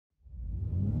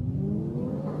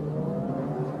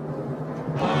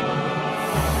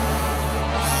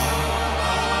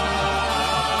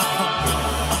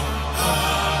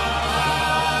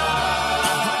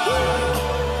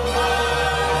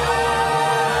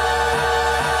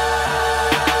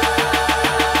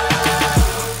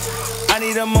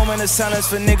moment of silence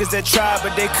for niggas that tried,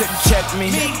 but they couldn't check me.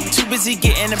 Too busy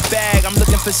getting a bag, I'm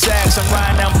looking for sacks, I'm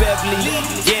riding down Beverly.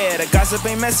 Yeah, the gossip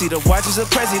ain't messy, the watches are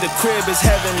pressy, the crib is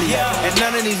heavenly. And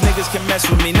none of these niggas can mess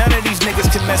with me, none of these niggas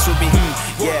can mess with me.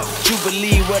 Yeah,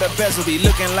 Jubilee where the bezel be,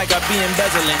 looking like I be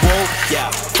embezzling. Whoa,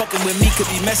 yeah, fucking with me could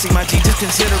be messy, my G, just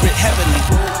consider it heavenly.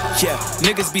 Yeah,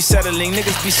 niggas be settling,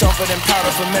 niggas be softer than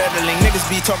powder for meddling. Niggas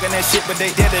be talking that shit, but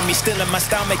they dead to me. Still in my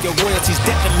style, make your royalties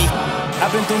dead to me.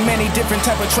 I've been through many different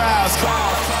type of trials.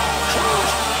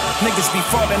 Niggas be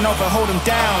falling off and hold them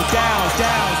down.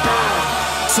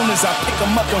 Soon as I pick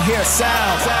them up, don't hear a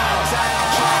sound.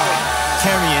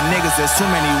 Carrying niggas, there's too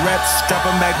many reps. Drop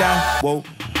them back down. Whoa.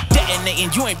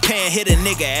 Detonating, you ain't paying, hit a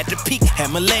nigga at the peak.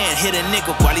 Hammerland, hit a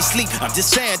nigga while he sleep. I'm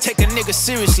just saying, take a nigga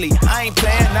seriously. I ain't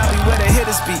playing, I be where the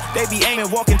hitters be. They be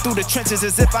aiming, walking through the trenches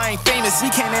as if I ain't famous. We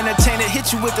can't entertain it,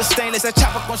 hit you with the stainless. That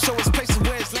chopper gon' show us places.